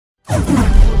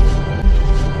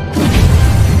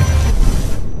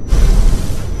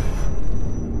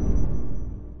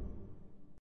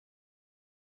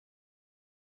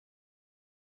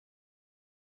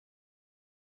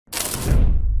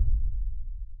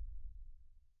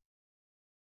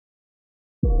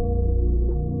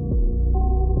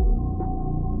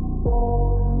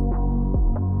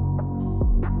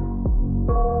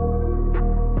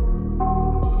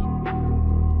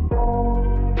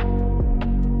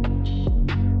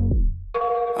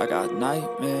I got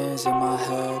nightmares in my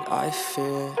head, I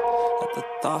fear that the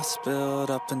thoughts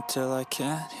build up until I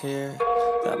can't hear,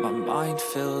 that my mind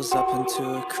fills up into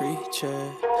a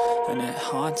creature, and it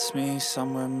haunts me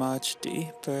somewhere much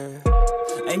deeper.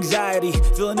 Anxiety,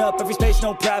 filling up every space,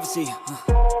 no privacy.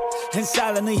 And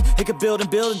silently, it could build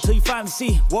and build until you finally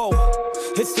see, whoa,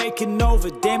 it's taking over,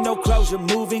 damn, no closure,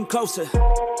 moving closer.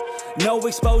 No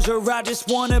exposure, I just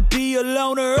wanna be a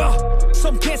loner.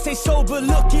 Some can't stay sober,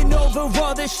 looking over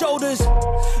all their shoulders,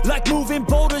 like moving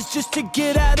boulders just to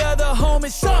get out of the home.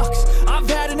 It sucks, I've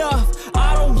had enough,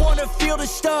 I don't wanna feel the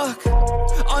stuck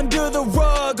under the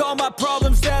rug, all my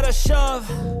problems that I shove.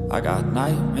 I got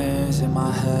nightmares in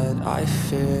my head, I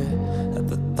fear that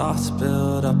the thoughts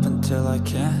build up until I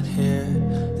can't hear,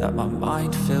 that my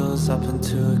mind fills up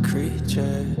into a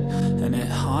creature, and it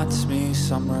haunts me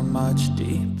somewhere much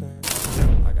deeper.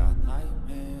 I got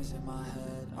nightmares in my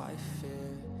head, I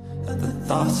fear that the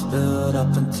thoughts build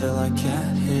up until I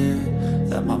can't hear,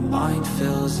 that my mind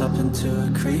fills up into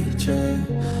a creature,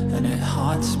 and it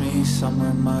haunts me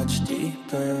somewhere much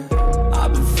deeper.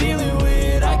 I've been feeling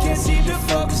weird, I can't seem to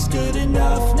focus good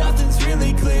enough, nothing's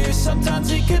really clear,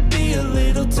 sometimes it could be a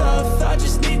little tough. I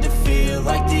just need to feel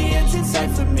like the end's in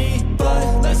sight for me,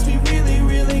 but let's be really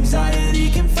real, anxiety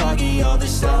can foggy all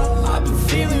this stuff. I've been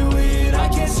feeling weird, I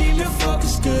can't seem to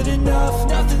focus good enough,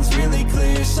 nothing's really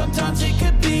clear, sometimes it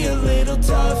could be a little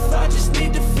tough. I just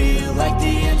need to feel like the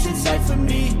end's in sight for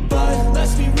me, but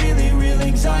let's be really real,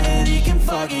 anxiety can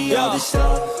foggy all this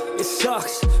stuff. It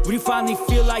sucks when you finally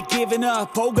feel like giving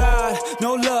up. Oh God,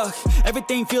 no luck,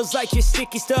 everything feels like you're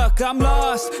sticky stuck. I'm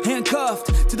lost,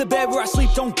 handcuffed to the bed where I sleep,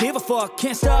 don't give a fuck.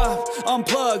 Can't stop,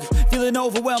 unplug, feeling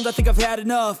overwhelmed, I think I've had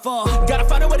enough. Gotta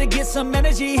find a way to get some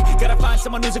energy, gotta find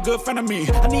someone who's a good friend of me.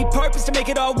 I need purpose to make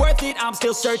it all worth it, I'm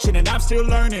still searching and I'm still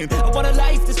learning. I want a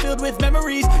life that's filled with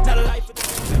memories, not a life with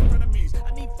frenemies.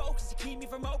 I need focus to keep me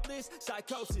from hopeless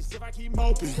psychosis if I keep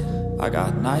moping. I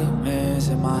got nightmares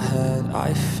in my head,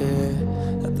 I fear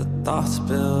that the thoughts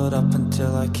build up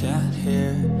until I can't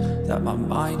hear, that my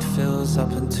mind fills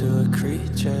up into a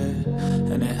creature,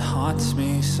 and it haunts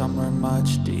me somewhere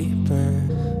much deeper.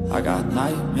 I got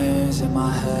nightmares in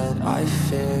my head, I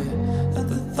fear that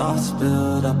the thoughts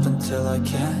build up until I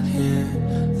can't hear,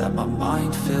 that my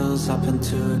mind fills up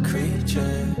into a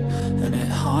creature, and it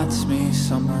haunts me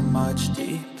somewhere much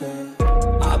deeper.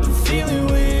 I've been feeling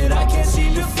weird, I can't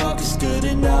seem to focus good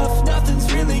enough,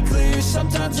 nothing's really clear,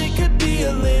 sometimes it could be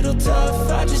a little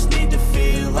tough. I just need to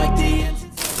feel like the end's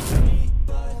in sight for me,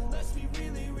 but let's be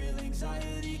really real,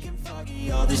 anxiety can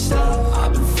foggy all this stuff.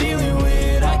 I've been feeling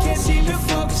weird, I can't seem to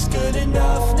focus good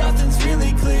enough, nothing's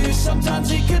really clear,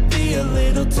 sometimes it could be a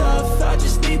little tough. I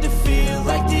just need to feel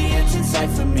like the end's in sight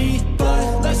for me,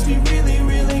 but let's be really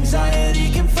real,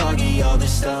 anxiety can foggy all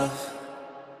this stuff.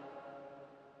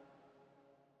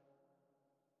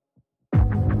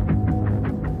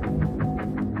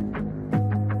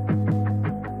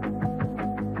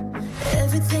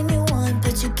 Everything you want,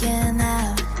 but you can't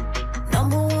have.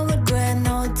 Number one regret,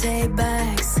 no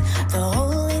takebacks. The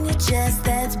hole in your chest,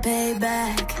 that's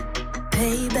payback.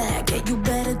 Payback, yeah, you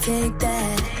better take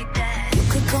that. You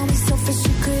could call me selfish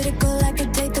and critical, I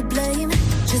could take the blame.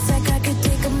 Just like I could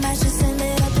take a match and send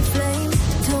it up in flames.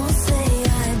 Don't say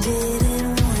I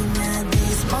didn't want that.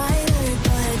 This might hurt,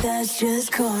 but that's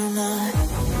just karma.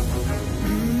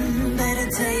 Better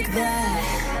take that.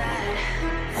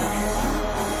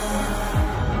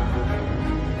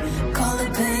 Call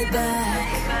it payback.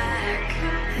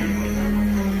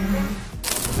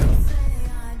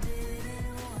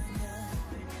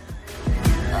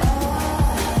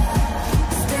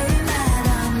 Stay mad,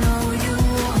 I know you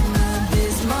wanna.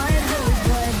 This might hurt,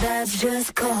 but that's just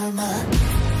karma.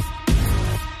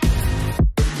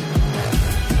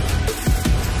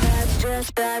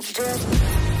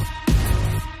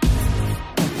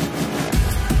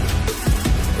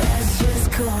 That's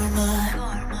just karma.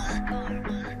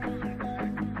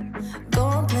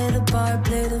 Don't play the part,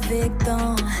 play the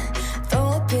victim. Throw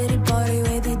a pity party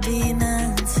with your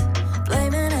demons,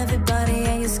 blaming everybody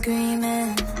and you're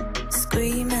screaming,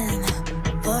 screaming,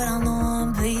 but I'm the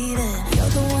one bleeding.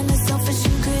 You're the one that's selfish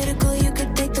and critical, you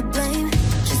could take the blame.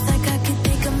 Just like I could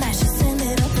take a match and send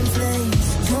it up in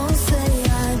flames. Don't say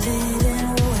I didn't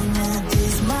warn that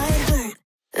this might hurt,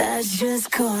 that's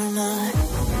just karma.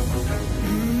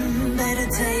 Better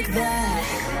take that.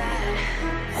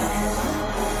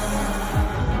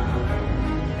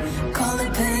 Call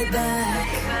it payback.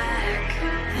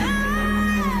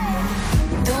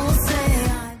 Don't say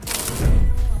I didn't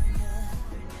warn ya.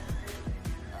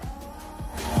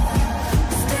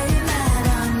 Stay mad,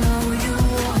 I know you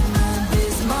wanna.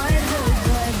 This might hurt,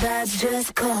 but that's just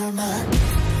karma.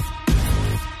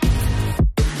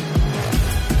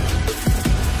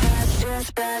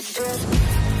 like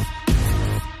drip.